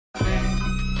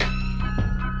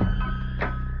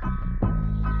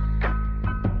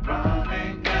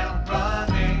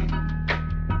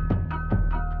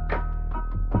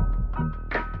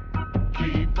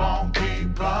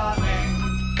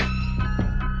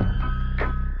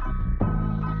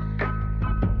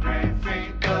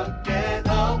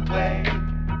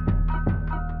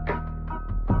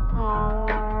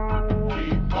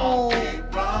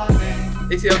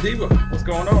ATL Diva, what's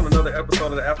going on? Another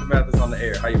episode of the Aftermath is on the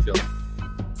air. How you feeling?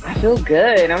 I feel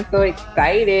good. I'm so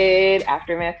excited.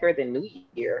 Aftermath for the new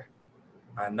year.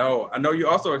 I know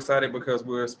you're also excited because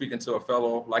we're speaking to a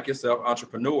fellow like yourself,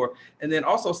 entrepreneur, and then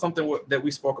also something that we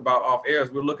spoke about off air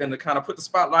is we're looking to kind of put the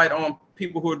spotlight on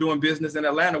people who are doing business in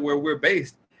Atlanta where we're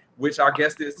based, which our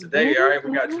guest is today. All right,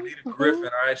 we got Janeida Griffin.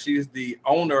 All right, she's the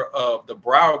owner of the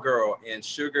Brow Girl in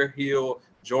Sugar Hill,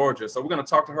 Georgia. So we're going to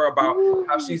talk to her about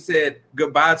how she said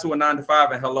goodbye to a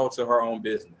 9-to-5 and hello to her own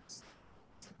business.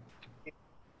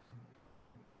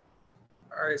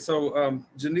 All right, so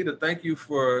Janeida, thank you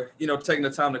for taking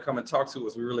the time to come and talk to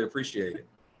us. We really appreciate it.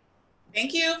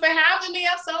 Thank you for having me.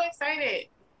 I'm so excited.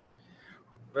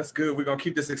 That's good. We're gonna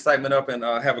keep this excitement up and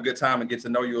have a good time and get to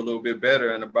know you a little bit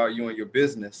better and about you and your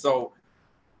business. So,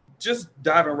 just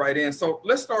diving right in. So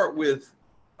let's start with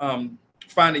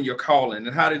finding your calling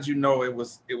and how did you know it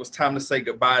was time to say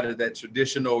goodbye to that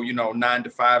traditional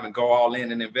 9-to-5 and go all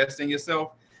in and invest in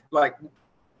yourself? Like,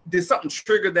 did something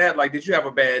trigger that? Like, did you have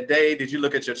a bad day? Did you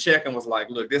look at your check and was like,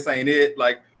 look, this ain't it?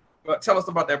 Like, tell us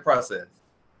about that process.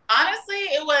 Honestly,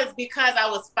 it was because I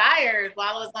was fired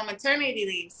while I was on maternity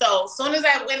leave. So as soon as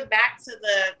I went back to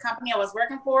the company I was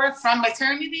working for from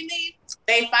maternity leave,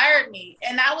 they fired me.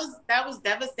 And that was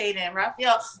devastating. I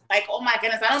feel like, oh my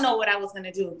goodness, I don't know what I was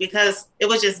gonna do because it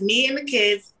was just me and the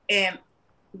kids and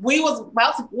we were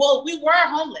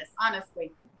homeless,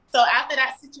 honestly. So after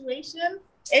that situation,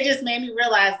 it just made me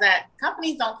realize that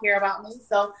companies don't care about me.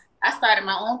 So I started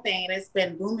my own thing and it's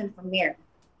been booming from there.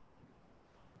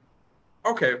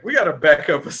 Okay, we got to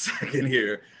back up a second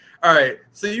here. All right,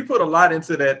 so you put a lot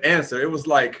into that answer. It was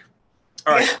like,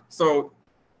 all right, so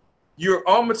you're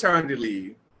on maternity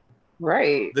leave.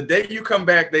 Right. The day you come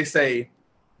back, they say,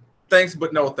 thanks,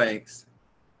 but no thanks.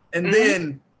 And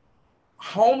then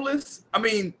homeless. I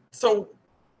mean, so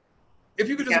if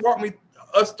you could just walk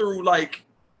us through like,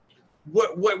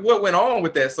 what went on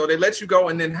with that? So they let you go,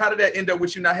 and then how did that end up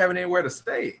with you not having anywhere to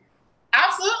stay?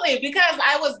 Absolutely, because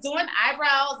I was doing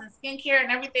eyebrows and skincare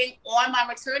and everything on my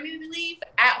maternity leave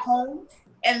at home,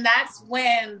 and that's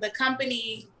when the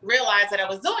company realized that I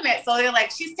was doing it. So they're like,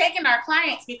 she's taking our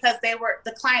clients because the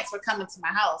clients were coming to my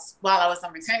house while I was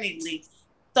on maternity leave.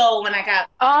 So when I got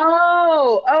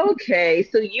okay,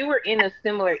 so you were in a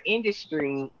similar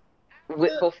industry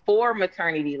before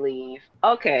maternity leave.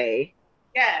 Okay.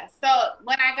 Yeah, so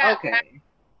when I got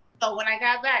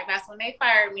back, that's when they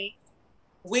fired me.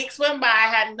 Weeks went by, I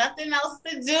had nothing else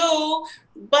to do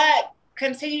but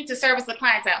continue to service the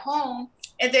clients at home.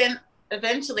 And then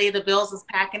eventually the bills was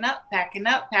packing up.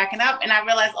 And I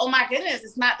realized, oh my goodness,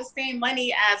 it's not the same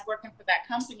money as working for that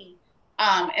company.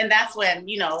 And that's when,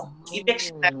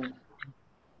 eviction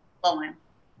flowing.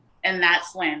 And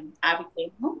that's when I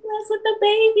became homeless with the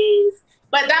babies.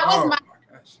 But that was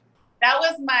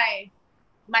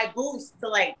my boost to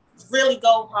like really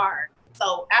go hard.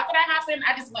 So after that happened,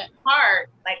 I just went hard,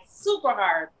 like super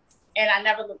hard, and I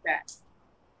never looked back.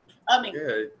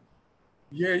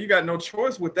 Yeah, you got no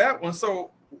choice with that one.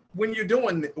 So when you're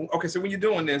doing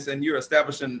this and you're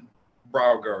establishing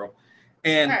Brow Girl,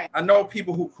 and right. I know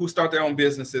people who start their own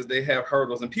businesses, they have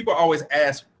hurdles, and people always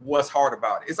ask what's hard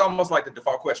about it. It's almost like the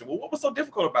default question. Well, what was so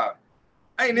difficult about it?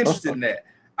 I ain't interested in that.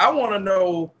 I want to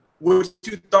know what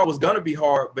you thought was going to be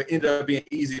hard, but ended up being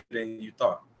easier than you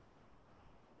thought.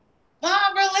 Well,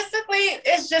 realistically,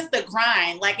 it's just the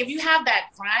grind. Like, if you have that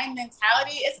grind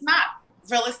mentality, it's not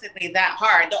realistically that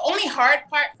hard. The only hard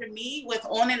part for me with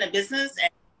owning a business and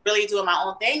really doing my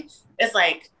own thing is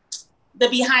like the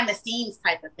behind the scenes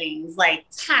type of things, like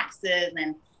taxes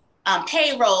and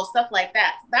payroll, stuff like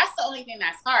that. That's the only thing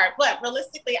that's hard. But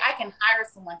realistically, I can hire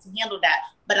someone to handle that,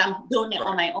 but I'm doing it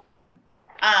on my own.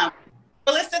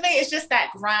 Realistically, it's just that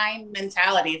grind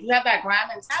mentality. If you have that grind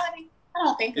mentality, I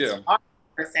don't think it's hard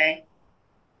per se.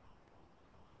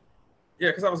 Yeah,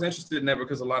 because I was interested in that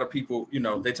because a lot of people,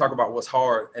 they talk about what's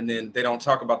hard and then they don't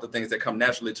talk about the things that come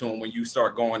naturally to them when you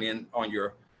start going in on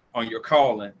your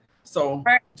calling. So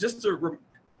right. just to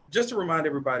remind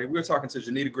everybody, we're talking to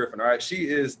Janeida Griffin. All right, she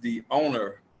is the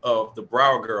owner of the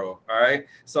Brow Girl. All right,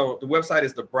 so the website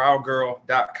is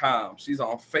thebrowgirl.com. She's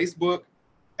on Facebook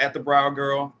at the Brow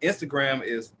Girl. Instagram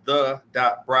is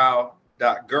the.brow.girl.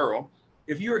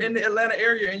 If you're in the Atlanta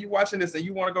area and you're watching this and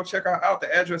you want to go check her out,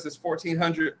 the address is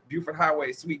 1400 Buford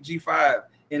Highway, Suite G5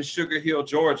 in Sugar Hill,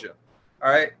 Georgia.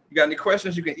 All right. You got any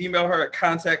questions? You can email her at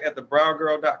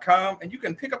contact@thebrowgirl.com, and you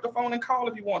can pick up the phone and call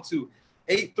if you want to.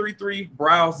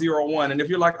 833-BROW01. And if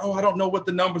you're like, oh, I don't know what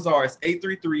the numbers are, it's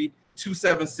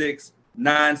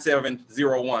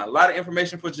 833-276-9701. A lot of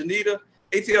information for Janeida.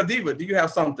 ATL Diva, do you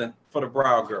have something for the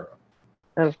Brow Girl?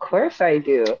 Of course I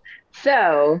do.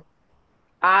 So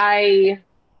I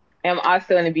am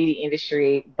also in the beauty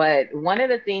industry, but one of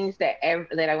the things that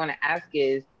I want to ask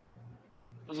is,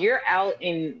 you're out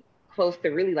in close to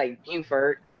really like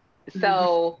Beaufort. Mm-hmm.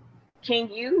 So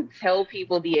can you tell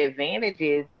people the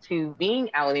advantages to being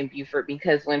out in Beaufort?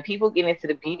 Because when people get into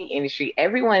the beauty industry,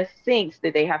 everyone thinks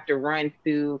that they have to run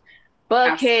to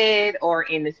Absolutely. Buckhead or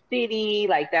in the city,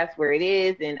 like that's where it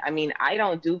is. And I mean, I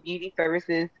don't do beauty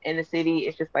services in the city.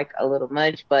 It's just like a little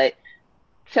much, but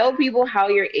tell people how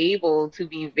you're able to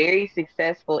be very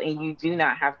successful and you do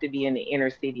not have to be in the inner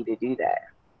city to do that.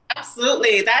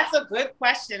 Absolutely. That's a good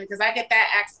question because I get that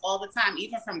asked all the time,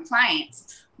 even from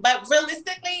clients. But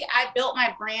realistically, I built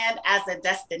my brand as a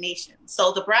destination.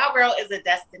 So the Brow Girl is a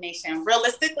destination.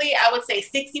 Realistically, I would say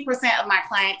 60% of my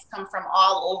clients come from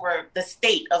all over the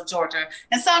state of Georgia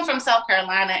and some from South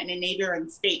Carolina and the neighboring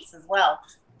states as well.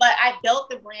 But I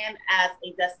built the brand as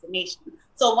a destination.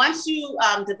 So once you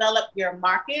develop your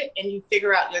market and you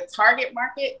figure out your target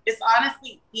market, it's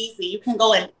honestly easy. You can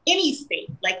go in any state,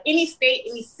 any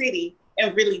city,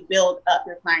 and really build up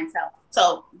your clientele.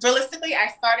 So realistically, I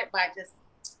started by just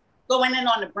going in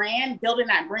on the brand, building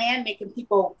that brand, making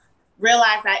people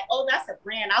realize that, oh, that's a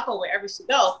brand. I'll go wherever she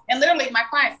goes. And literally my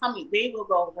clients tell me they will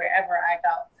go wherever I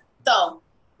go. So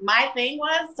my thing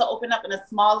was to open up in a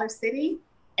smaller city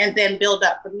and then build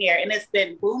up from there. And it's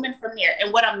been booming from there.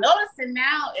 And what I'm noticing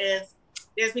now is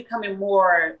there's becoming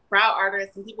more brow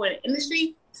artists and people in the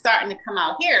industry starting to come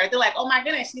out here. They're like, oh my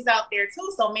goodness, she's out there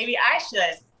too. So maybe I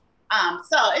should.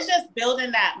 So it's just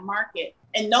building that market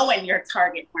and knowing your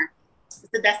target market. It's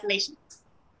the destination.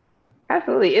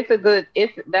 Absolutely.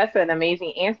 That's an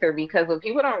amazing answer, because what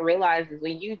people don't realize is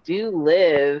when you do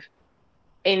live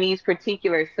in these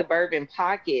particular suburban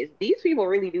pockets, these people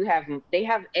really they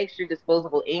have extra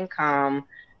disposable income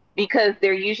because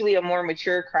they're usually a more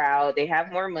mature crowd. They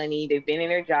have more money, they've been in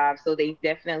their jobs, so they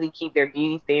definitely keep their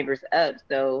beauty standards up.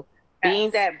 So being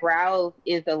Yes. that brows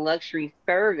is a luxury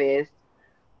service,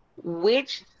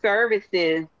 which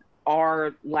services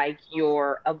are like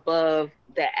your above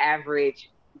the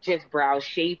average just brow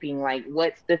shaping? Like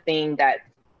what's the thing that's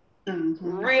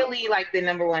really like the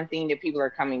number one thing that people are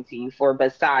coming to you for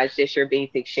besides just your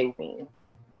basic shaping?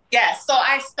 Yes. So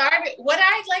what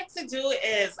I like to do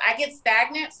is I get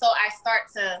stagnant. So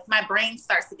my brain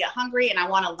starts to get hungry and I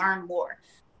want to learn more.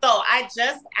 So I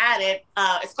just added,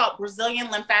 it's called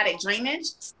Brazilian lymphatic drainage.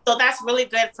 So that's really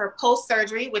good for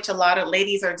post-surgery, which a lot of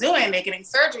ladies are doing. They're getting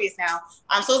surgeries now.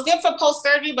 So it's good for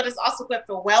post-surgery, but it's also good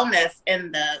for wellness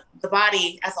in the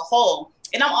body as a whole.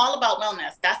 And I'm all about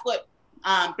wellness. That's what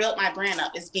built my brand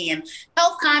up, is being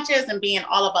health conscious and being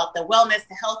all about the wellness,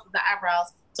 the health of the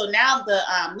eyebrows. So now the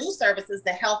new service is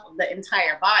the health of the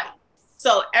entire body.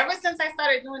 So ever since I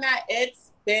started doing that,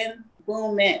 it's been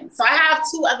booming. So I have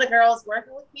 2 other girls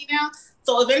working with me now.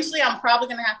 So eventually I'm probably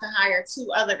going to have to hire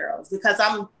 2 other girls because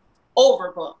I'm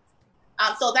overbooked.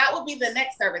 So that would be the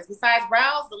next service. Besides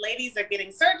brows, the ladies are getting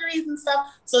surgeries and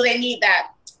stuff. So they need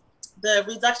the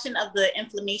reduction of the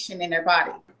inflammation in their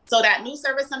body. So that new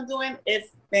service I'm doing, it's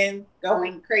been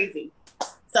going crazy.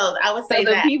 So I would say so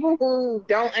the that. people who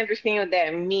don't understand what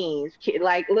that means,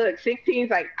 like, look, 16 is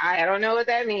like, I don't know what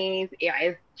that means. Yeah,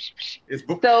 it's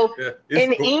so yeah,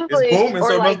 in English, it's booming, or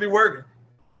so it like, must be working.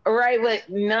 Right, but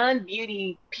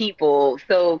non-beauty people.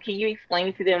 So can you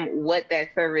explain to them what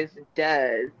that service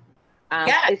does,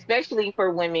 Yeah, especially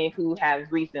for women who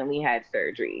have recently had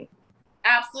surgery?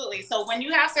 absolutely. So when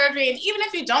you have surgery, and even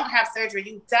if you don't have surgery,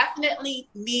 you definitely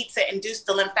need to induce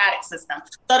the lymphatic system.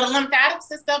 So the lymphatic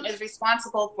system is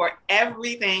responsible for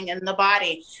everything in the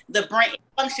body. The brain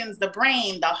functions, the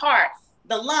brain, the heart,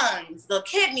 the lungs, the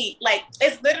kidney. Like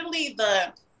it's literally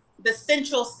the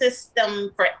central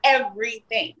system for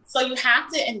everything. So you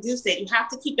have to induce it. You have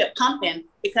to keep it pumping,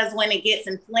 because when it gets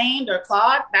inflamed or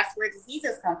clogged, that's where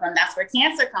diseases come from. That's where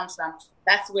cancer comes from.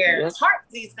 That's where heart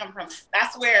disease comes from.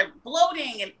 That's where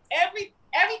bloating and everything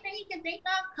you can think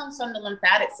of comes from the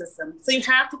lymphatic system. So you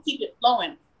have to keep it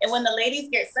flowing. And when the ladies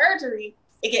get surgery,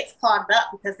 it gets clogged up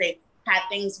because they had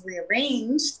things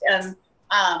rearranged, and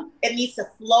it needs to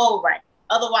flow right.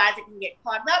 Otherwise, it can get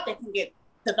clogged up. They can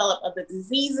develop other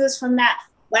diseases from that.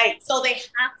 Like, so they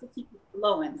have to keep it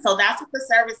flowing. So that's what the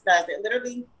service does. It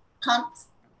literally pumps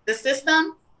the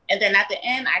system, and then at the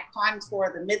end, I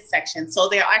contour the midsection. So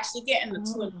they're actually getting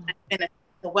the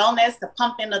wellness, the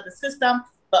pumping of the system,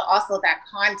 but also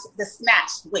the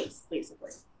snatched waist,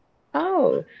 basically.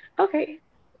 Oh, okay.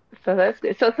 So that's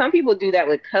good. So some people do that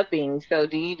with cupping. So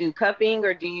do you do cupping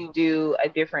or do you do a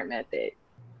different method?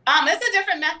 It's a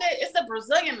different method. It's a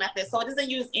Brazilian method. So it doesn't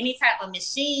use any type of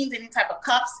machines, any type of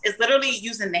cups. It's literally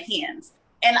using the hands.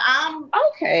 And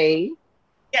okay.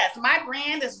 Yes, my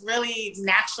brand is really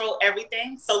natural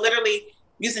everything. So literally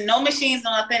using no machines,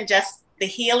 no nothing, just the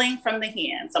healing from the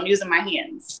hands. I'm using my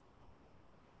hands.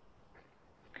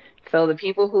 So the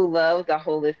people who love the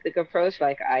holistic approach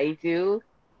like I do,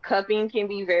 cupping can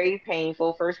be very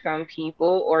painful for some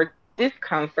people or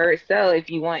discomfort. So if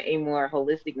you want a more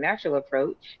holistic, natural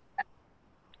approach,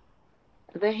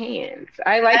 the hands.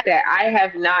 I like that. I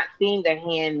have not seen the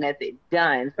hand method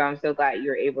done, so I'm so glad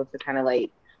you're able to kind of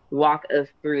like walk us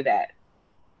through that.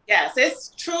 Yes,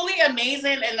 it's truly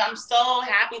amazing, and I'm so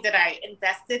happy that I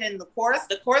invested in the course.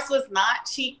 The course was not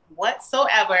cheap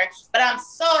whatsoever, but I'm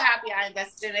so happy I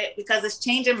invested in it because it's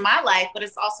changing my life, but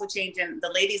it's also changing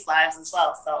the ladies' lives as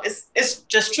well. So it's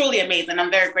just truly amazing.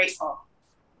 I'm very grateful.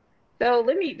 So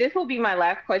this will be my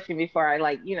last question before I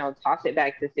toss it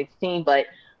back to 16, but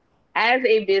as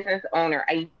a business owner,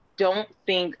 I don't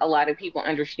think a lot of people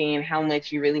understand how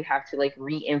much you really have to like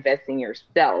reinvest in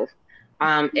yourself,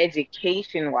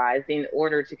 education wise, in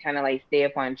order to kind of like stay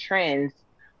up on trends.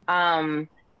 Can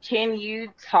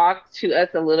you talk to us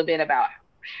a little bit about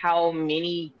how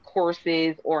many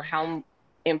courses or how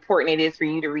important it is for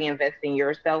you to reinvest in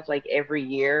yourself like every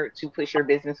year to push your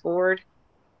business forward?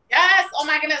 Yes. Oh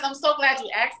my goodness. I'm so glad you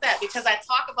asked that because I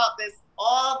talk about this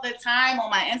all the time on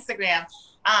my Instagram.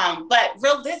 But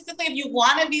realistically, if you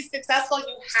want to be successful,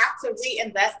 you have to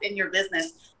reinvest in your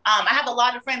business. I have a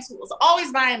lot of friends who was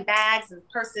always buying bags and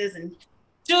purses and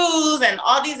shoes and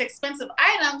all these expensive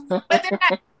items, but they're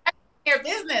not in their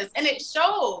business, and it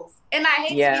shows. And I hate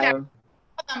to be that them,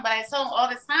 but I tell them all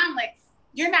the time, like,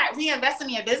 you're not reinvesting in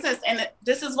your business, and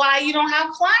this is why you don't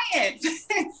have clients.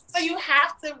 So you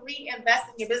have to reinvest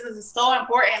in your business. It's so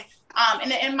important.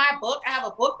 And in my book, I have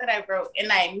a book that I wrote,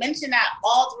 and I mention that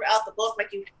all throughout the book.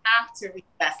 Like, you have to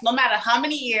reinvest, no matter how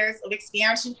many years of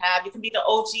experience you have. You can be the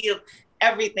OG of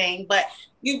everything, but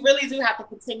you really do have to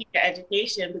continue your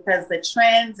education because the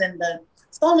trends and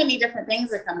so many different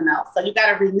things are coming out. So you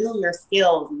got to renew your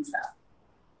skills and stuff.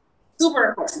 Super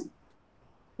important.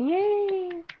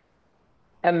 Yay.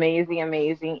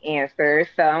 Amazing answer.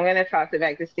 So I'm going to toss it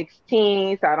back to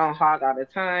 16 so I don't hog all the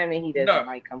time and he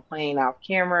doesn't complain off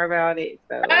camera about it.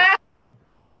 So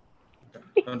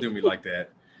don't do me like that.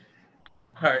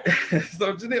 All right.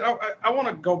 So Janeida, I want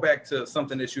to go back to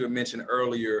something that you had mentioned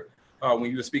earlier when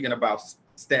you were speaking about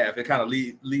staff. It kind of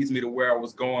leads me to where I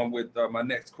was going with my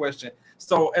next question.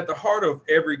 So at the heart of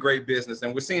every great business,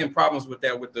 and we're seeing problems with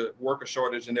that with the worker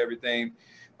shortage and everything,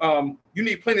 you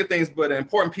need plenty of things, but an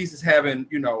important piece is having,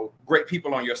 great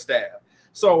people on your staff.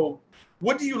 So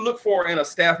what do you look for in a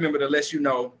staff member that lets you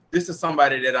know this is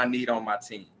somebody that I need on my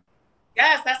team?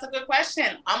 Yes, that's a good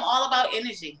question. I'm all about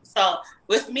energy. So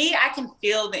with me, I can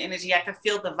feel the energy. I can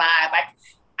feel the vibe.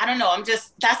 I don't know.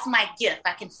 That's my gift.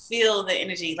 I can feel the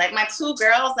energy. Like my 2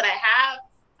 girls that I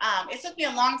have, it took me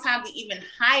a long time to even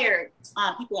hire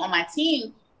people on my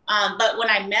team. But when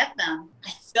I met them,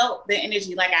 I felt the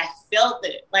energy. Like I felt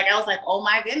it. Like I was like, oh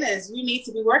my goodness, you need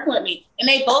to be working with me. And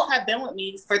they both have been with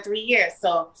me for 3 years.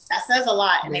 So that says a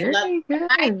lot. And they love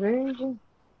it.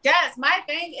 Yes, my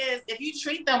thing is if you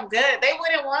treat them good, they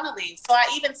wouldn't want to leave. So I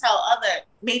even tell other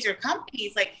major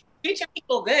companies, like, treat your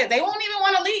people good. They won't even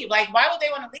want to leave. Like, why would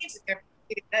they want to leave if they're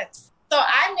treated good? So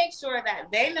I make sure that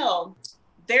they know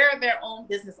they're their own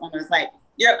business owners. Like,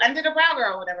 you're under the brow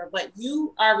girl or whatever, but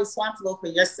you are responsible for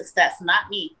your success,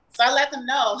 not me. So I let them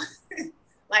know,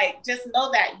 like, just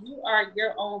know that you are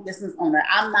your own business owner.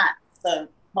 I'm not the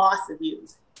boss of you.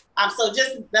 So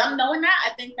just them knowing that,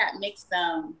 I think that makes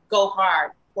them go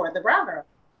hard for the brow girl.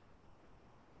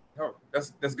 Oh,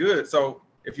 that's good. So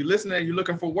if you're listening and you're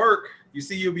looking for work, you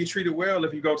see you'll be treated well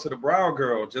if you go to the brow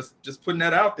girl. Just putting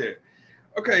that out there.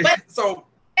 Okay, but so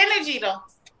energy though.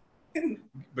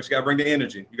 But you gotta bring the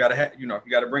energy. You gotta you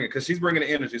gotta bring it because she's bringing the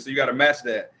energy. So you gotta match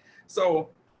that. So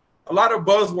a lot of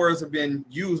buzzwords have been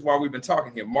used while we've been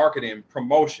talking here: marketing,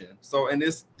 promotion. So in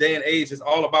this day and age, it's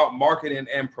all about marketing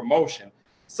and promotion.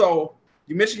 So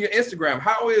you mentioned your Instagram.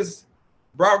 How is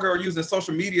Brow Girl using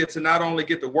social media to not only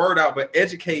get the word out, but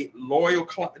educate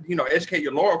educate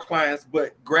your loyal clients,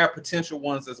 but grab potential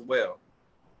ones as well?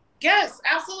 Yes,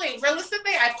 absolutely.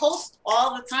 Realistically, I post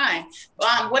all the time.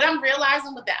 What I'm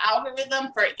realizing with the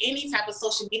algorithm for any type of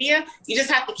social media, you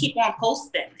just have to keep on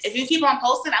posting. If you keep on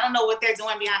posting, I don't know what they're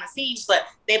doing behind the scenes, but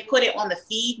they put it on the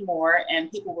feed more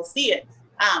and people will see it.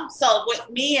 So with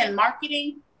me and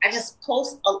marketing, I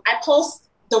post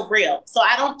the real. So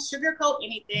I don't sugarcoat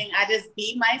anything. I just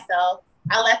be myself.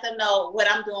 I let them know what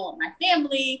I'm doing with my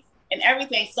family and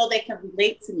everything so they can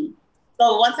relate to me.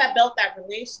 So once I built that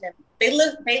relationship, they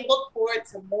look forward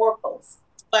to more posts,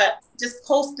 but just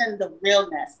posting the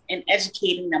realness and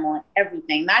educating them on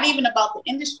everything, not even about the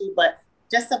industry, but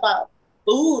just about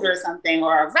food or something,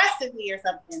 or a recipe or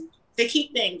something, to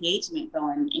keep the engagement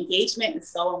going. Engagement is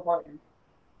so important.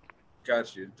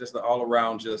 Got you. Just the all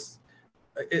around, just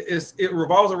it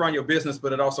revolves around your business,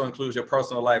 but it also includes your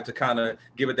personal life to kind of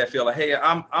give it that feel like, hey,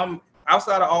 I'm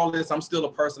outside of all this, I'm still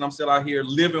a person. I'm still out here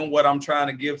living what I'm trying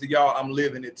to give to y'all. I'm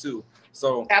living it too.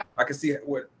 So I can see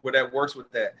where that works with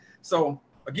that. So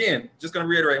again, just going to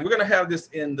reiterate, and we're going to have this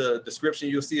in the description.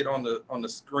 You'll see it on the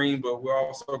screen, but we're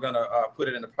also going to put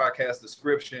it in the podcast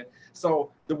description.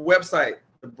 So the website,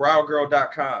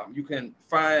 thebrowgirl.com. You can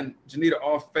find Janeida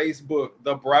on Facebook,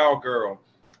 The Brow Girl,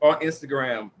 on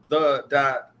Instagram,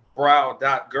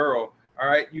 the.brow.girl. All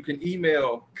right. You can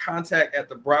email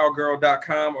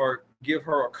contact@thebrowgirl.com or give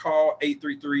her a call,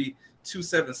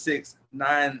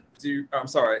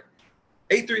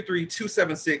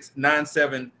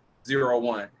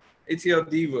 833-276-9701. ATL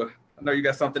Diva, I know you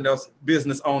got something else,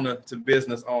 business owner to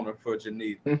business owner, for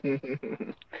Janeida.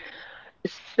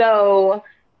 So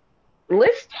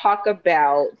let's talk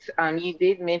about, you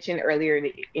did mention earlier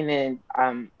in the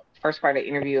first part of the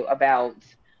interview about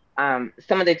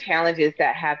some of the challenges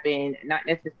that happen, not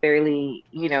necessarily,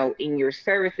 in your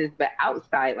services, but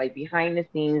outside, like behind the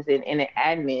scenes and in the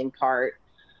admin part.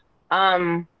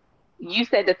 You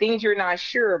said the things you're not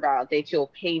sure about that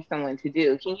you'll pay someone to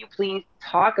do. Can you please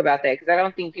talk about that? Because I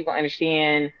don't think people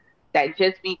understand that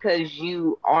just because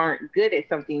you aren't good at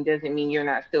something doesn't mean you're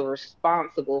not still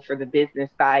responsible for the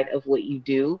business side of what you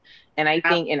do. And I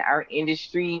think in our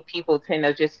industry, people tend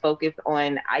to just focus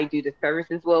on, I do the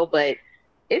services well, but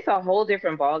it's a whole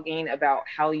different ballgame about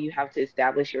how you have to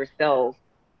establish yourself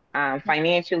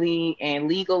financially and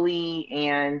legally,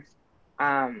 and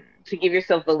to give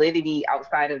yourself validity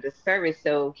outside of the service.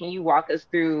 So can you walk us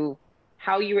through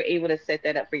how you were able to set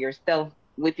that up for yourself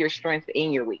with your strengths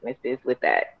and your weaknesses with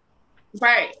that?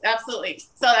 Right, absolutely.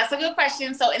 So that's a good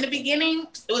question. So in the beginning,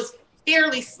 it was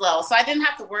fairly slow. So I didn't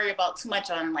have to worry about too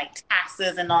much on like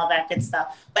taxes and all that good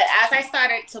stuff. But as I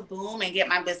started to boom and get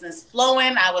my business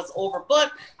flowing, I was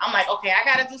overbooked. I'm like, okay, I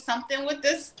got to do something with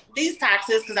these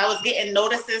taxes, because I was getting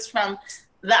notices from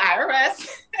the IRS.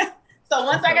 So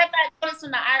once I got that notice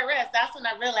from the IRS, that's when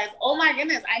I realized, oh my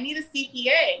goodness, I need a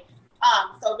CPA.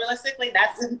 So realistically,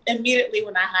 that's immediately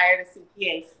when I hired a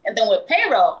CPA. And then with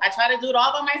payroll, I try to do it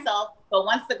all by myself. But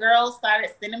once the girls started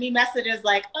sending me messages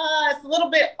like, it's a little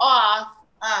bit off,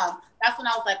 that's when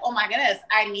I was like, oh my goodness,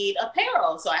 I need a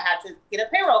payroll. So I had to get a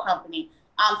payroll company.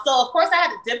 So of course I had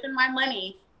to dip in my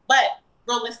money, but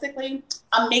realistically,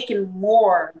 I'm making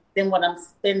more than what I'm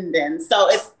spending. So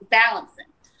it's balancing.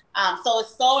 So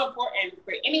it's so important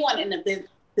for anyone in the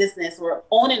business or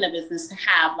owning a business to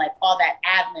have like all that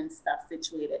admin stuff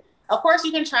situated. Of course,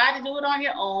 you can try to do it on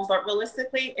your own, but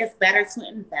realistically, it's better to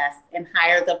invest and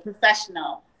hire the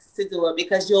professional to do it,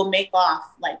 because you'll make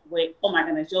off like, wait, oh my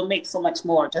goodness, you'll make so much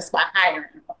more just by hiring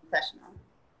a professional.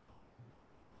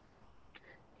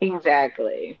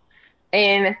 Exactly.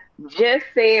 And just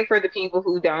say it for the people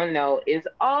who don't know, is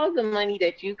all the money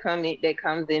that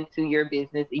comes into your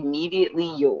business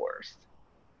immediately yours?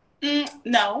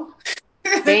 No.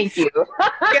 Thank you.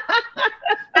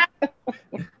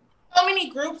 So many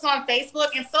groups on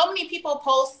Facebook, and so many people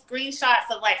post screenshots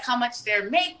of like how much they're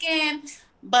making,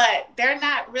 but they're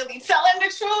not really telling the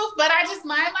truth. But I just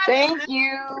mind my business. Thank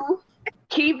you.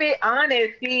 Keep it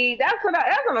honest. See, that's what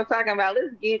I'm talking about.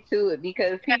 Let's get to it,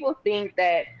 because people think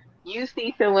that you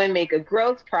see someone make a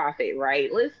gross profit,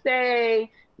 right? Let's say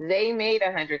they made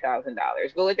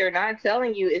 $100,000, but what they're not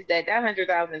telling you is that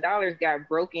 $100,000 got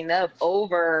broken up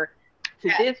over to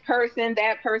this person,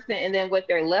 that person, and then what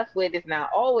they're left with is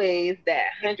not always that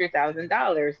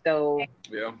 $100,000. So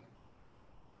yeah,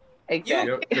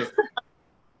 exactly.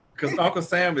 Because Uncle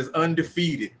Sam is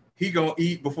undefeated. He gonna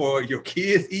eat before your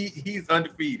kids eat. He's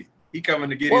undefeated. He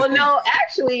coming to get. Well, no,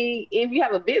 actually, if you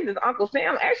have a business, Uncle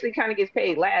Sam actually kind of gets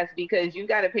paid last, because you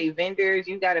got to pay vendors,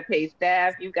 you got to pay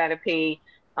staff, you got to pay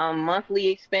monthly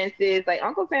expenses. Like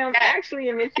Uncle Sam, actually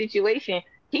in this situation,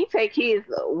 he take his,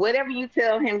 whatever you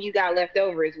tell him you got left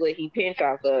over is what he pinch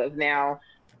off of. Now,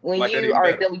 when like you are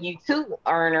a W-2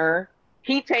 earner,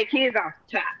 he take his off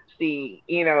the top, see,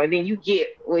 and then you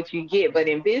get what you get. But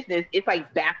in business, it's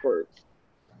like backwards.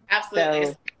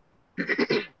 Absolutely.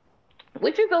 So,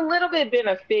 which is a little bit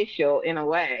beneficial in a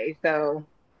way. So,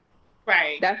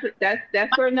 right.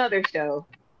 That's for another show.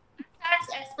 Tax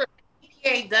expert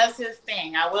CPA does his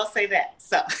thing. I will say that.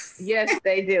 So yes,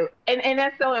 they do, and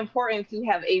that's so important to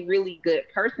have a really good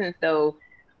person. So,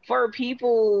 for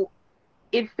people,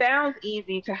 it sounds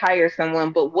easy to hire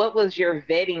someone, but what was your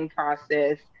vetting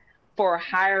process for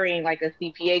hiring like a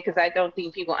CPA, because I don't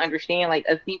think people understand like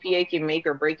a CPA can make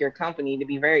or break your company, to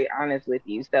be very honest with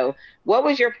you. So what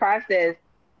was your process?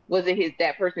 Was it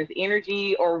that person's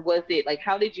energy, or was it like,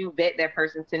 how did you vet that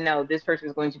person to know this person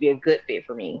is going to be a good fit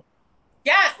for me?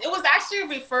 Yes, it was actually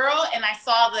a referral, and I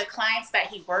saw the clients that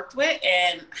he worked with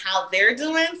and how they're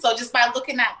doing. So just by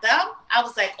looking at them, I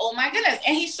was like, oh my goodness.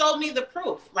 And he showed me the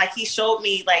proof. Like, he showed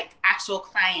me like actual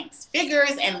clients'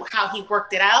 figures and how he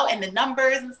worked it out and the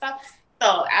numbers and stuff.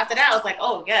 So after that, I was like,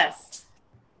 oh yes.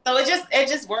 So it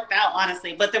just worked out,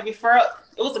 honestly. But the referral,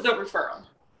 it was a good referral.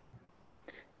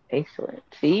 Excellent.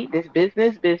 See, this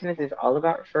business is all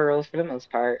about referrals for the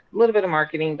most part. A little bit of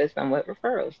marketing, but somewhat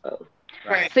referrals. So,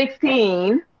 right.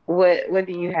 16. What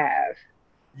do you have?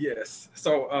 Yes.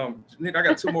 So, I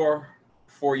got two more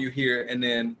for you here, and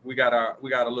then we got a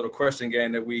little question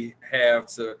game that we have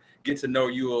to get to know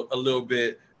you a little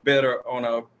bit better on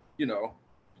a,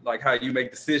 like how you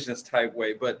make decisions type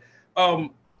way. But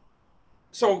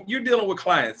so you're dealing with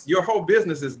clients. Your whole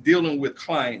business is dealing with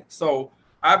clients. So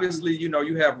obviously,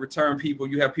 you have return people,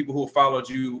 you have people who followed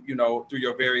you, through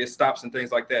your various stops and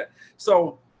things like that.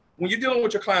 So when you're dealing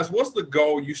with your clients, what's the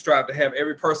goal you strive to have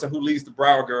every person who leaves the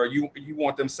brow girl, you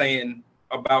want them saying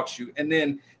about you? And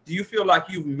then do you feel like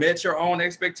you've met your own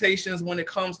expectations when it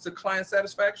comes to client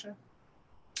satisfaction?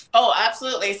 Oh,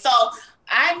 absolutely. So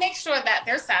I make sure that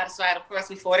they're satisfied, of course,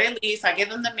 before they leave. So I give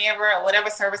them the mirror or whatever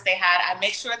service they had. I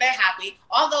make sure they're happy,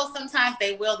 although sometimes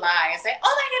they will lie and say,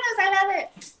 oh my goodness, I love it.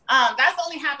 That's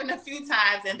only happened a few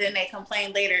times, and then they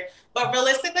complain later. But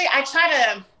realistically, I try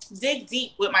to dig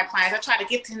deep with my clients. I try to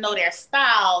get to know their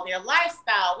style, their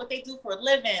lifestyle, what they do for a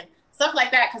living, stuff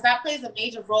like that, because that plays a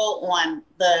major role on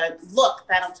the look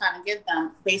that I'm trying to give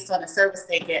them based on the service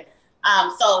they get.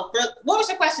 So what was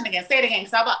your question again? Say it again,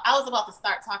 because I was about to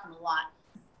start talking a lot.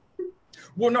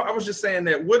 Well, no, I was just saying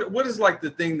that what is like the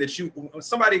thing that you're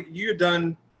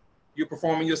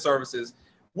performing your services.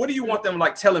 What do you want them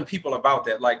like telling people about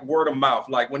that? Like word of mouth,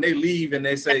 like when they leave and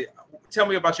they say, tell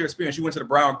me about your experience. You went to the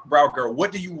brow girl.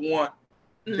 What do you want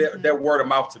their word of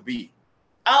mouth to be?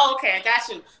 Oh, okay. I got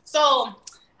you. So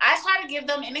I try to give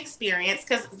them an experience,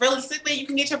 because realistically, you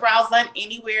can get your brows done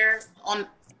anywhere. On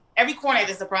every corner,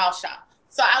 there's a brow shop.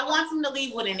 So I want them to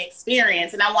leave with an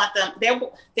experience, and I want them, they're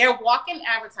walking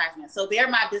advertisements. So they're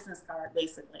my business card,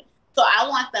 basically. So I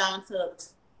want them to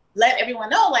let everyone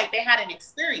know, like, they had an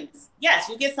experience. Yes,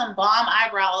 you get some bomb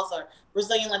eyebrows or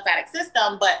Brazilian lymphatic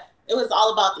system, but it was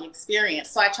all about the experience.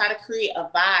 So I try to create a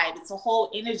vibe. It's a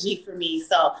whole energy for me.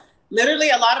 So literally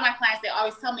a lot of my clients, they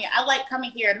always tell me, I like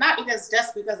coming here, not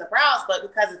just because of brows, but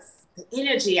because it's the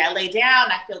energy. I lay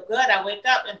down, I feel good, I wake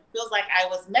up and it feels like I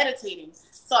was meditating.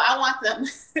 So I want them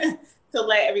to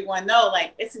let everyone know,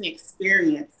 like, it's an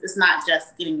experience. It's not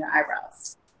just getting your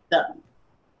eyebrows done.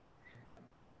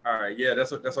 All right, yeah,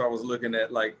 that's what I was looking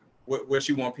at. Like, what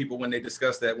you want people when they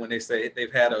discuss that, when they say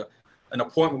they've had an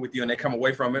appointment with you and they come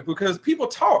away from it, because people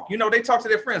talk. They talk to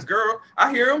their friends. Girl,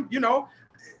 I hear them.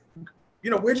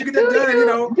 Where'd you get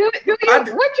that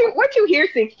done? What you hear,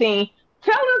 16?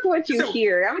 Tell us what you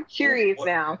hear. I'm curious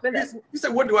now. You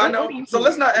said, what do I know? So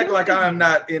let's not act like I am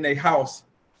not in a house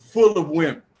full of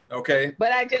women. Okay.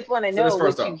 But I just want to know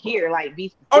what you hear. Like, be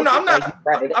specific. Oh no,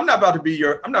 I'm not about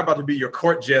to be your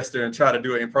court jester and try to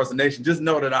do an impersonation. Just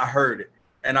know that I heard it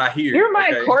and I hear. You're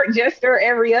my court jester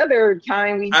every other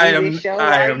time we do this show.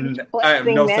 I am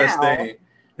no such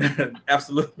thing.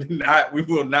 Absolutely not. We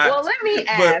will not. Well, let me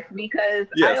ask, because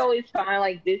yes. I always find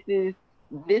like this is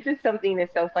something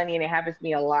that's so funny, and it happens to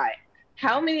me a lot.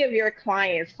 How many of your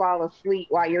clients fall asleep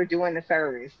while you're doing the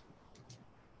service?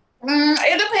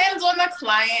 It depends on the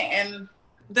client and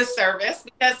the service,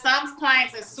 because some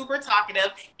clients are super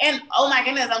talkative. And oh my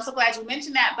goodness, I'm so glad you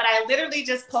mentioned that. But I literally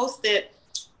just posted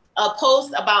a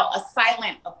post about a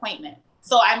silent appointment.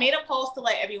 So I made a post to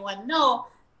let everyone know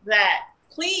that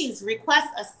please request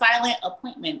a silent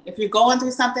appointment. If you're going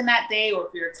through something that day, or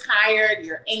if you're tired,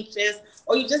 you're anxious,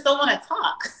 or you just don't want to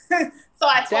talk. So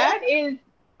that is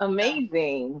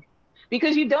amazing,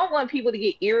 because you don't want people to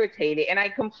get irritated. And I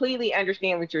completely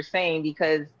understand what you're saying,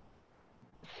 because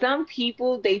some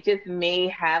people, they just may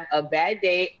have a bad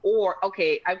day, or,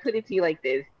 okay, I put it to you like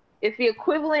this. It's the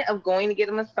equivalent of going to get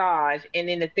a massage, and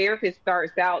then the therapist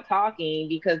starts out talking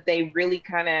because they really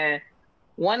kind of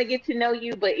want to get to know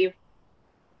you. But if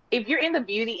you're in the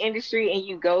beauty industry and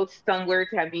you go somewhere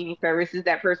to have beauty services,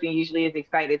 that person usually is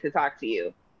excited to talk to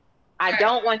you. I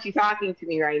don't want you talking to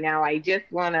me right now. I just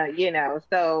want to,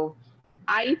 so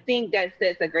I think that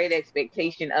sets a great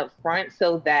expectation up front,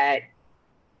 so that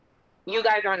you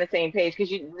guys are on the same page,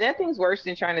 because nothing's worse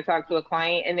than trying to talk to a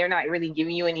client and they're not really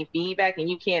giving you any feedback, and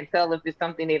you can't tell if it's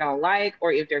something they don't like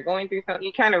or if they're going through something.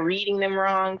 You're kind of reading them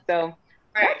wrong. So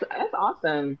that's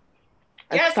awesome.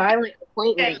 A silent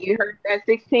appointment. You heard that,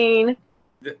 16?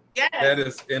 Yes. That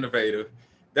is innovative.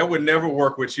 That would never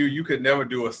work with you. You could never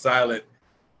do a silent.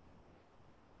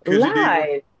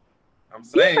 Live. I'm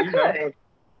saying, you know.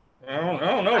 I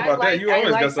don't know about that. You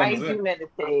always got something to say. I do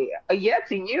meditate. Yeah,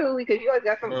 to you, because you always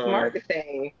got something smart to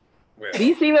say. Well, do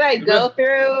you see what I go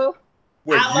through?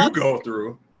 What you go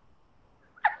through?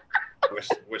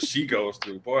 What she goes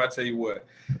through. Boy, I tell you what.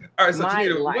 All right, so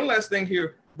Janeida, one last thing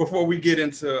here before we get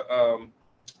into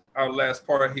our last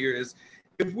part here is,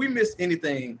 if we missed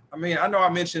anything, I mean, I know I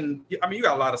mentioned, you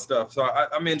got a lot of stuff. So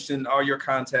I mentioned all your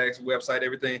contacts, website,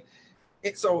 everything.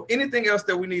 So anything else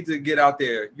that we need to get out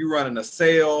there? You running a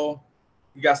sale?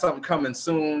 You got something coming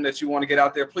soon that you want to get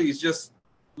out there? Please just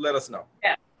let us know.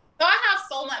 Yeah. So I have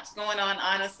so much going on,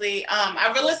 honestly.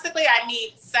 I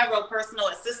need several personal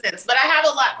assistants, but I have a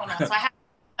lot going on. So I have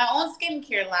my own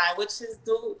skincare line, which is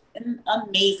doing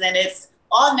amazing. It's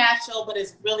all natural, but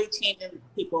it's really changing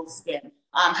people's skin.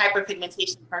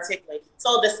 Hyperpigmentation particularly.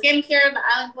 So the skincare, the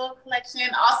Island Glow collection,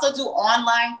 also do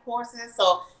online courses.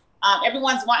 So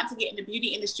everyone's wanting to get in the beauty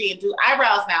industry and do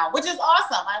eyebrows now, which is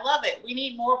awesome. I love it. We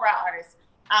need more brow artists.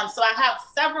 So I have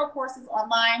several courses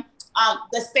online.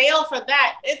 The sale for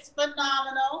that, it's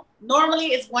phenomenal. Normally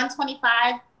it's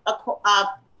 $125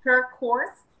 per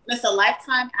course. And it's a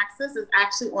lifetime access. It's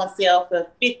actually on sale for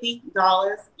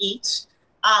 $50 each,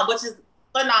 which is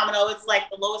phenomenal. It's like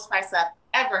the lowest price I've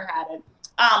ever had it.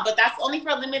 But that's only for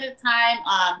a limited time.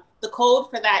 The code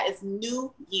for that is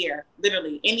New Year,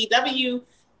 literally. N-E-W-Y-E-A-R.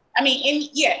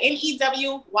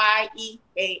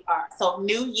 So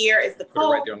New Year is the code. Put it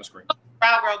right there on the screen.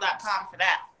 Browgirl.com for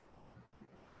that.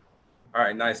 All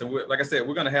right, nice. And like I said,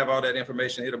 we're going to have all that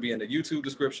information. It'll be in the YouTube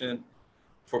description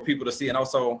for people to see. And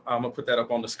also, I'm going to put that up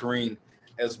on the screen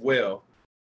as well.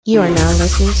 You are now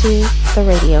listening to The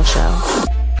Radio Show.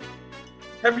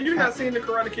 Have you not seen The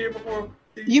Karate Kid before?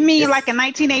 You mean like in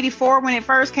 1984 when it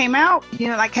first came out? You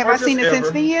know, like, have I seen it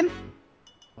since then?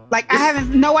 Like, I have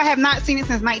not seen it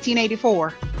since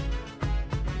 1984.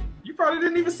 You probably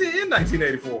didn't even see it in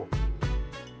 1984.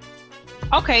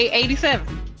 Okay, 87.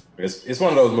 It's one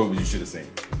of those movies you should have seen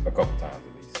a couple times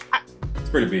at least. It's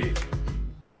pretty big.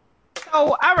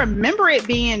 So I remember it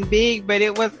being big, but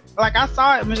it was like, I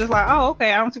saw it and was just like, oh,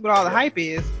 okay, I don't see what all the hype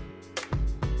is.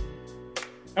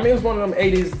 I mean, it was one of them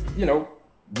 80s,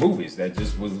 movies that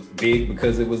just was big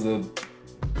because it was a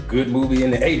good movie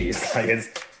in the 80s. Like it's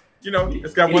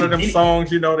got one of them songs,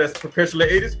 that's perpetually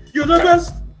 80s. You're the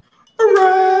best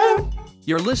around.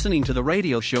 You're listening to The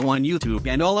Radio Show on YouTube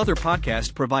and all other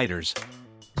podcast providers.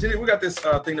 Jenny, we got this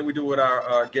thing that we do with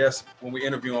our guests when we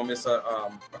interview them. It's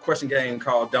a question game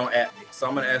called Don't At Me. So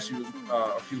I'm going to ask you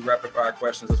a few rapid fire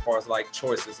questions as far as like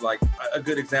choices. Like a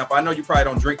good example. I know you probably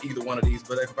don't drink either one of these,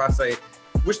 but if I say,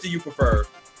 which do you prefer,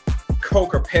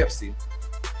 Coke or Pepsi?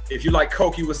 If you like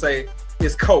Coke, you would say,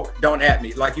 it's Coke, don't at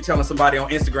me. Like you telling somebody on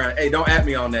Instagram, hey, don't at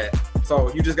me on that.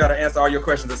 So you just got to answer all your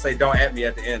questions and say, don't at me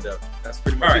at the end of it. That's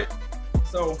pretty much it.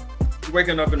 So you're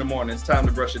waking up in the morning, it's time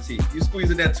to brush your teeth. You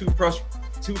squeezing that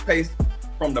toothpaste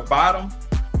from the bottom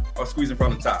or squeezing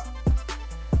from the top?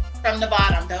 From the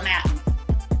bottom, don't at me.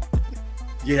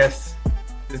 Yes,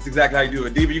 that's exactly how you do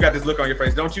it. Diva, you got this look on your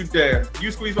face. Don't you dare.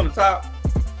 You squeeze from the top,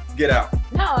 get out.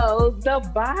 No, the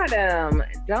bottom.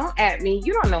 Don't at me.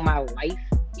 You don't know my life.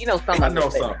 You know something. I know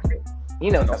something.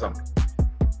 You know something.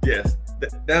 Yes,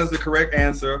 that is the correct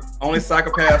answer. Only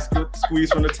psychopaths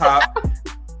squeeze from the top.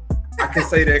 I can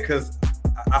say that because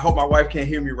I hope my wife can't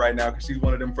hear me right now because she's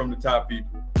one of them from the top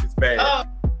people. It's bad.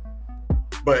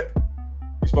 But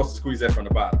you're supposed to squeeze that from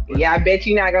the bottom. But. Yeah, I bet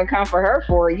you're not going to come for her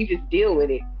for it. You just deal with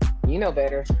it. You know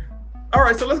better. All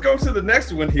right, so let's go to the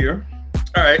next one here.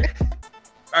 All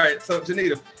right, so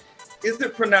Janeida, is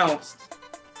it pronounced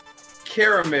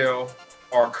caramel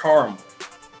or caramel?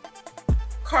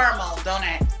 Caramel, don't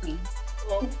ask me.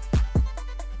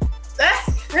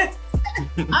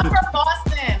 I'm from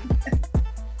Boston.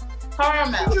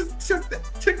 Caramel. You just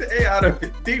took the A out of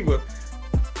it. Diva,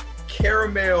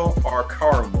 caramel or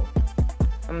caramel?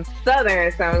 I'm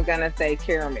Southern, so I'm going to say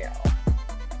caramel.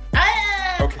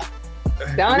 Okay.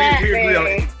 Don't ask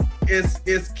me.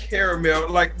 It's caramel.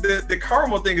 Like the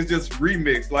caramel thing is just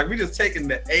remixed. Like we just taking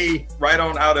the A right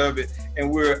on out of it and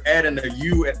we're adding a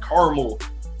U at caramel.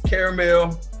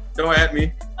 Caramel, don't at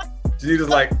me. Janeida's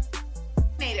like.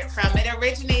 It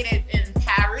originated in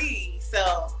Paris.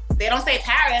 So they don't say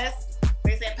Paris,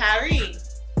 they say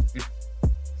Paris.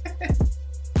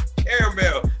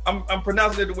 Caramel. I'm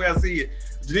pronouncing it the way I see it.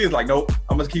 Janeida's like, nope,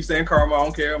 I'm gonna keep saying karma. I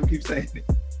don't care. I'm gonna keep saying it.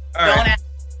 All right.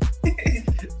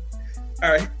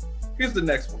 All right. Here's the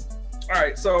next one. All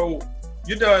right. So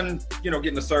you're done,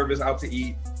 getting the service out to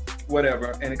eat,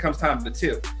 whatever, and it comes time to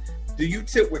tip. Do you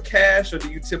tip with cash or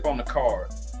do you tip on the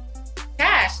card?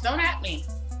 Cash. Don't at me.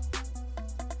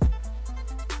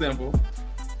 Simple.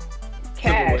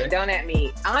 Cash, don't at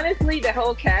me. Honestly, the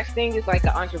whole cash thing is like an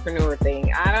entrepreneur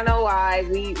thing. I don't know why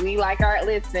we like our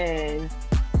listen.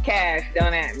 Cash,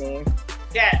 don't at me.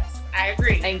 Yes, I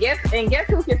agree. And guess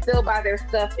who can still buy their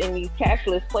stuff in these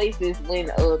cashless places when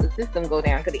the system go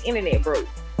down because the internet broke.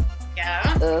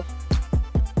 Yeah.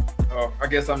 I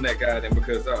guess I'm that guy then,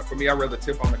 because for me, I'd rather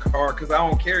tip on the card because I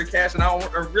don't carry cash, and I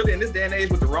don't really, in this day and age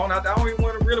with the Rona out there, I don't even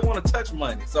really want to touch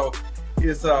money. So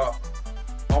it's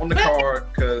on the card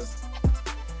because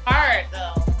hard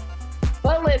though.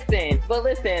 But listen,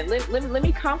 let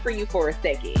me comfort you for a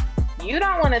second. You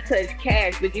don't want to touch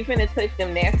cash, but you finna touch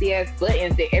them nasty ass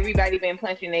buttons that everybody been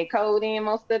punching their code in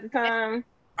most of the time.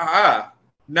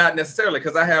 Not necessarily,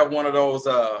 because I have one of those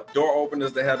door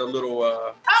openers that had a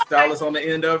little stylus on the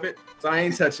end of it, so I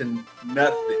ain't touching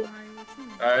nothing.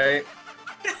 All right,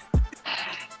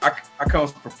 I come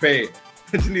prepared.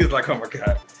 Janeida's like, oh my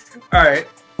god. All right.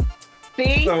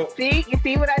 See, you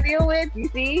see what I deal with? You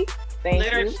see?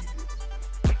 Thank you.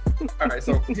 All right,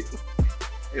 so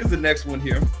here's the next one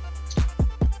here.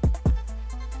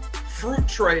 Fruit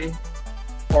tray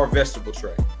or vegetable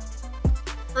tray?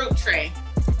 Fruit tray.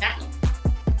 That one.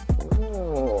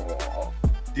 Oh.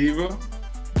 Diva,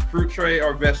 fruit tray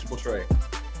or vegetable tray?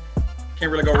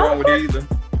 Can't really go wrong with either.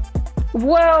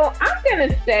 Well, I'm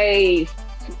gonna say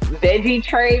veggie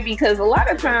tray because a lot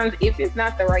of times if it's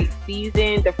not the right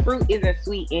season, the fruit isn't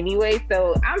sweet anyway.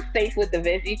 So I'm safe with the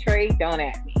veggie tray. Don't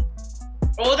at me.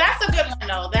 Oh, that's a good one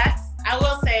though. I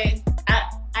will say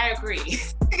I agree.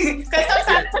 Because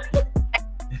sometimes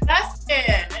that's it,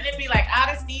 and it'd be like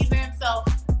out of season. So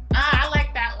I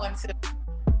like that one too.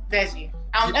 Veggie.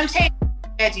 I'm changing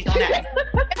veggie. Don't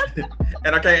at me.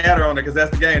 And I can't add her on it because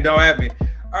that's the game. Don't at me.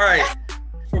 All right.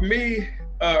 For me,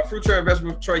 fruit tray or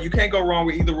vegetable tray, you can't go wrong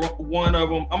with either one of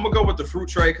them. I'm gonna go with the fruit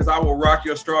tray because I will rock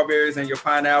your strawberries and your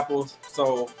pineapples.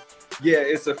 So yeah,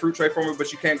 it's a fruit tray for me,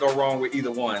 but you can't go wrong with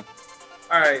either one.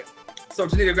 All right. So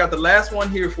Janeida, I've got the last one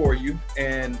here for you,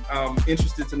 and I'm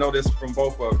interested to know this from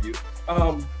both of you.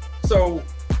 So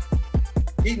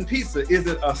eating pizza, is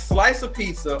it a slice of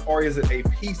pizza or is it a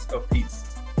piece of pizza?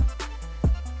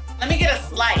 Let me get a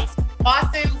slice.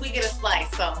 Boston, we get a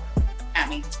slice. So,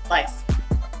 slice.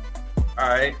 All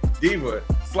right. Diva,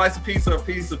 slice of pizza or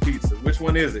piece of pizza? Which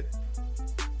one is it?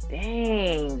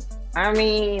 Dang. I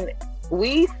mean,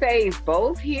 we say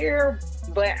both here,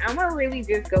 but I'm going to really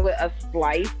just go with a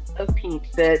slice of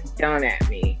pizza. Don't at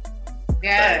me.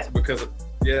 Yeah.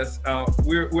 Yes,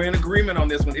 we're in agreement on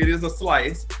this one. It is a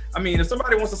slice. I mean, if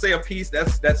somebody wants to say a piece,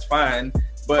 that's fine.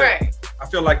 But right. I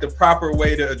feel like the proper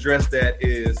way to address that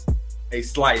is a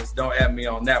slice. Don't at me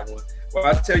on that one. Well,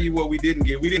 I'll tell you what we didn't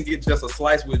get. We didn't get just a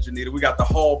slice with Janeida. We got the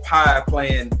whole pie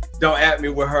playing Don't At Me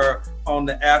with her on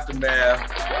the aftermath.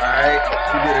 All right.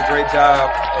 She did a great job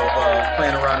of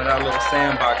playing around in our little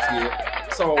sandbox here.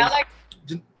 So I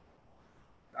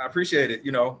appreciate it,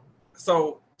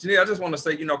 So Janeida, I just want to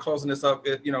say, closing this up,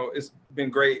 it's been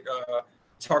great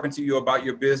talking to you about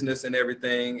your business and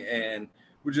everything. And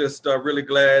we're just really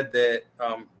glad that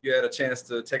you had a chance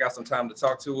to take out some time to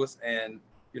talk to us, and,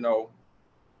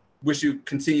 wish you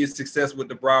continued success with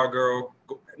the Brow Girl,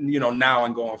 now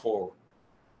and going forward.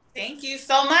 Thank you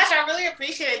so much. I really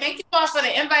appreciate it. Thank you all for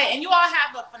the invite. And you all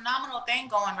have a phenomenal thing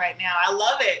going right now. I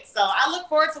love it. So I look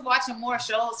forward to watching more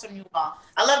shows from you all.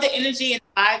 I love the energy and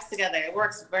vibes together. It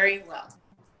works very well.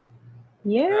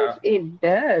 Yes, it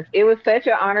does. It was such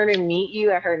an honor to meet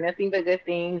you. I heard nothing but good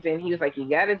things. And he was like, you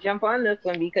got to jump on this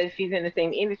one because she's in the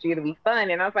same industry. It'll be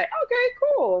fun. And I was like, okay,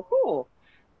 cool.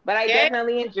 But I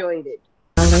definitely enjoyed it.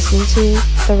 Listening to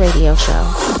the radio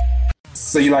show.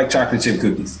 So you like chocolate chip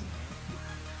cookies?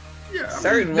 Yeah,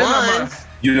 certain ones.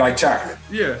 You like chocolate?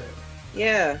 Yeah.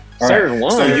 All certain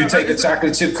ones. So you take a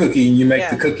chocolate chip cookie and you make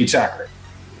the cookie chocolate.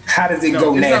 How does it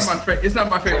go nasty? It's not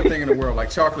my favorite thing in the world. Like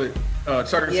chocolate chip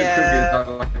cookie is not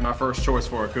like my first choice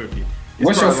for a cookie.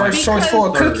 What's your first choice for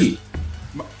a cookie?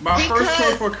 My first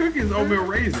choice for a cookie is oatmeal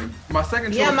raisin. My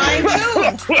second choice. Yeah, mine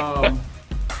too.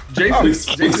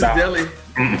 Jason's Deli.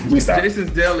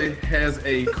 Jason's Deli has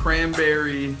a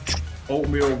cranberry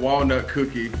oatmeal walnut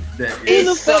cookie that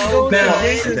is so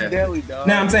good.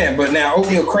 Now I'm saying, but now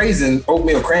oatmeal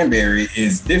cranberry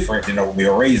is different than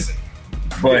oatmeal raisin.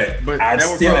 But I'm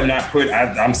still not putting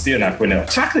out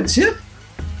chocolate chip.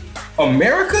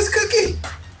 America's cookie.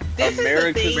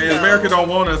 America don't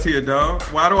want us here, dog.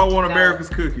 Why do I want America's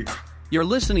cookie? You're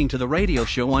listening to the radio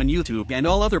show on YouTube and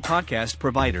all other podcast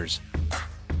providers.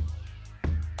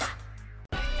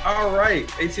 All right,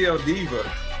 ATL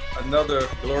Diva, another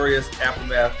glorious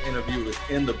Aftermath interview is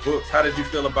in the books. How did you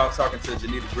feel about talking to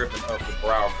Janeida Griffin of the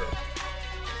Brow Girl?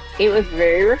 It was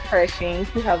very refreshing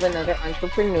to have another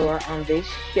entrepreneur on this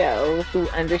show who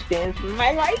understands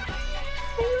my life.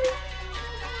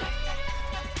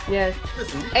 Yes.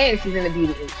 Listen, and she's in the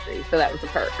beauty industry, so that was a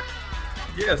perk.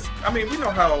 Yes. I mean, we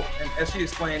know how, and as she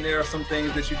explained, there are some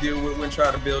things that you deal with when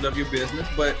trying to build up your business,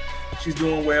 but she's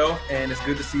doing well, and it's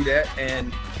good to see that.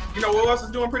 And you know what else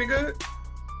is doing pretty good?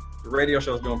 The radio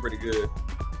show is doing pretty good.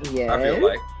 Yeah. I feel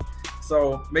like.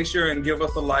 So make sure and give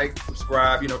us a like,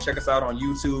 subscribe, check us out on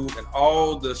YouTube and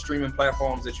all the streaming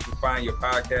platforms that you can find your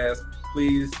podcast.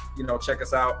 Please, check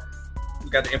us out. We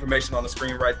got the information on the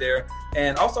screen right there.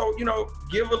 And also,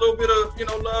 give a little bit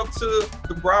of, love to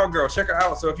the Brow Girl. Check her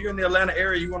out. So if you're in the Atlanta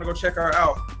area, you want to go check her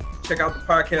out. Check out the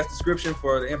podcast description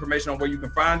for the information on where you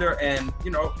can find her and,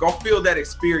 go feel that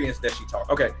experience that she talked.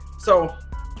 Okay. So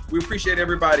we appreciate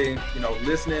everybody,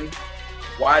 listening,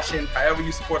 watching, however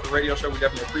you support the radio show. We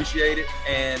definitely appreciate it.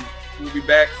 And we'll be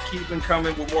back, keeping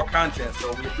coming with more content.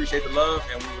 So we appreciate the love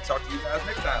and we will talk to you guys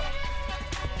next time.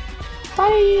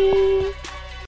 Bye.